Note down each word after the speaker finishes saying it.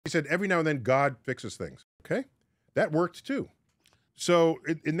said every now and then God fixes things. Okay? That worked too. So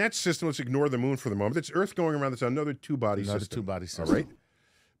in that system, let's ignore the moon for the moment. It's Earth going around. That's another two-body system. Another two-body system. All right?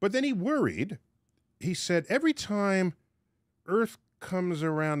 But then he worried. He said every time Earth comes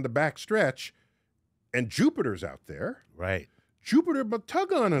around the back stretch and Jupiter's out there. Right. Jupiter but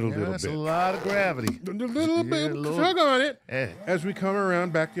tug on it a little That's bit. a lot of gravity. A little bit, tug on it as we come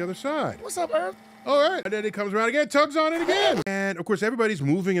around back the other side. What's up, Earth? All right. And then it comes around again, tugs on it again. And, of course, everybody's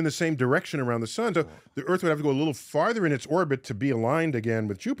moving in the same direction around the sun. So the Earth would have to go a little farther in its orbit to be aligned again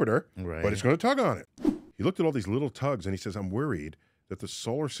with Jupiter. Right. But it's going to tug on it. He looked at all these little tugs, and he says, I'm worried that the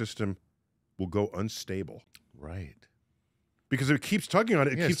solar system will go unstable. Right. Because if it keeps tugging on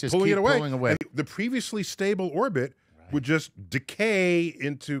it, it keeps just pulling it away. pulling away. And the previously stable orbit would just decay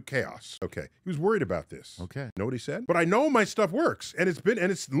into chaos. Okay. He was worried about this. Okay. You know what he said? But I know my stuff works, and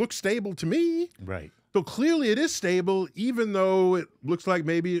it looks stable to me. Right. So clearly it is stable, even though it looks like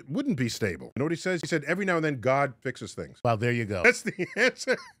maybe it wouldn't be stable. You know what he says? He said every now and then God fixes things. Well, there you go. That's the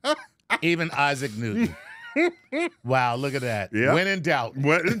answer. Even Isaac Newton. Wow, look at that. Yep. When in doubt.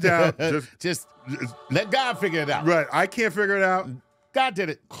 When in doubt. Just let God figure it out. Right. I can't figure it out. God did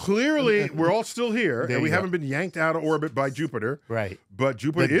it. Clearly, we're all still here, and we go. haven't been yanked out of orbit by Jupiter. Right. But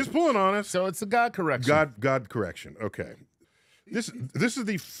Jupiter is pulling on us. So it's a God correction. God correction. Okay. This is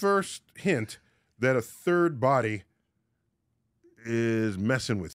the first hint that a third body is messing with